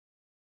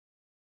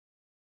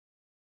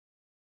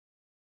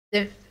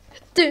do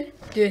do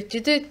do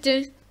do do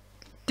do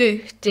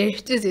do do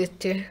do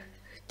do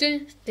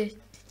do do.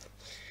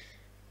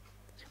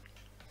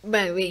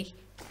 Merry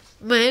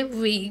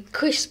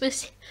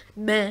Christmas,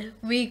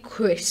 Merry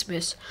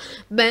Christmas,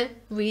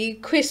 Merry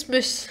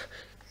Christmas,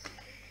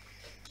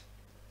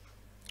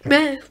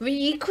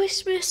 Merry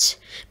Christmas,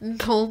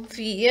 for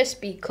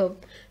VSB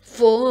Club,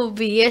 for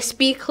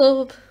VSB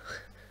Club.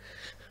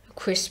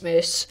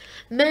 Christmas,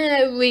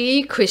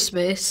 Merry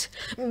Christmas,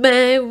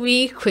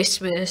 Merry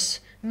Christmas,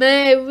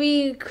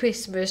 Merry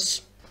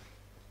Christmas.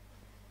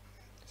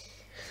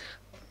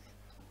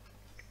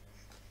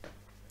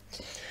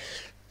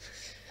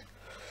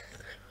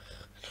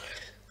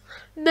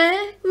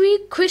 Merry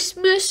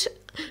Christmas,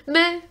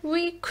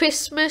 Merry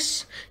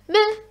Christmas,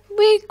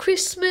 Merry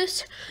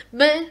Christmas,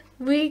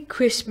 Merry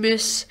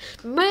Christmas,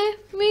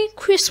 Merry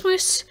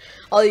Christmas.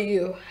 Are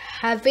you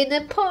having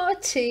a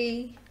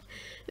party?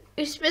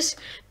 Christmas,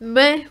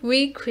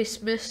 Merry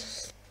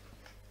Christmas,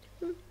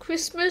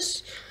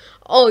 Christmas.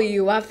 Are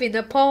you having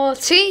a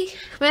party?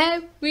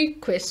 Merry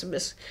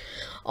Christmas.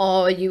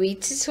 Are you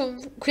eating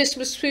some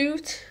Christmas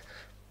food?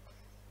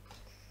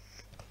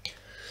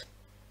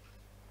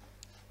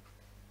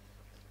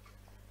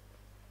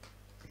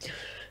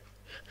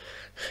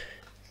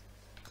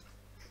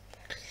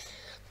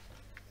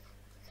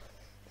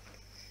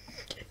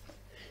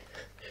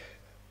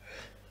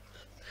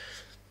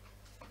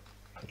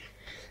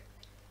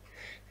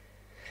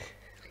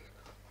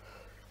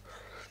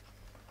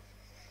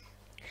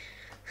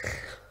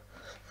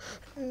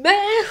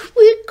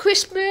 Merry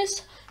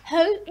Christmas.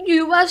 Hope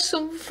you have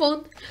some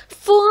fun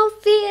for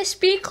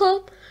VSB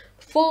Club,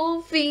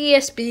 for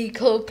VSB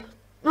Club,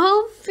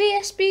 for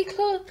VSB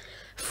Club,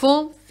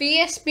 for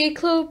VSB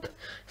Club,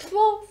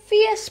 for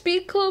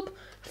VSB Club,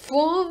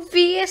 for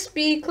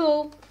VSB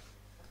Club.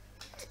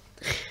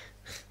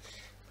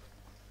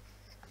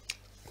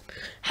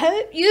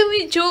 Hope you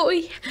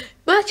enjoy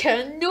my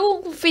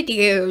channel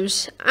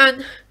videos,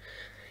 and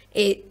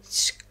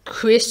it's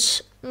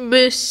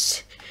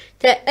Christmas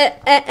Day.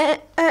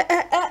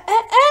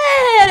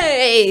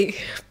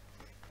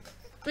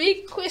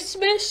 Merry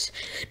Christmas,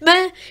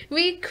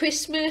 Merry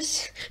Christmas,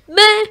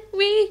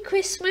 Merry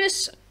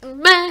Christmas,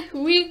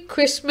 Merry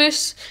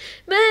Christmas,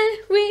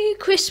 Merry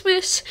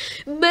Christmas,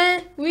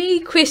 Merry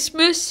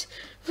Christmas.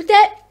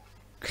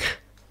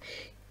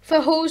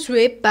 For those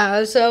with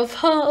boughs of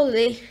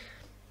holly.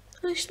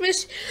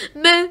 Christmas,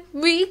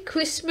 Merry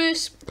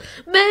Christmas,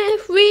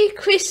 Merry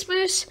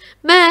Christmas,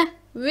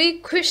 Merry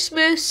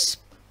Christmas,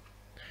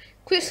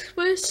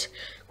 Christmas,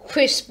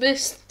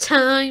 Christmas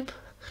time,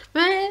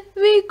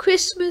 Merry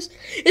Christmas,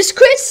 it's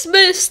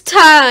Christmas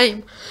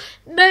time.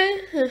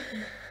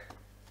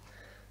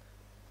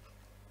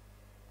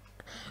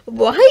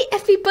 Right,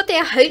 everybody,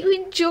 I hope you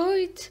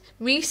enjoyed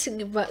me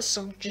singing that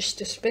song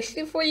just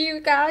especially for you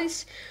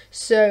guys.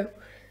 So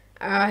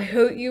I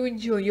hope you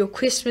enjoy your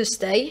Christmas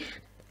day,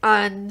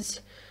 and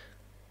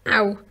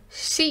I'll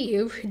see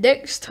you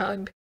next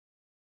time.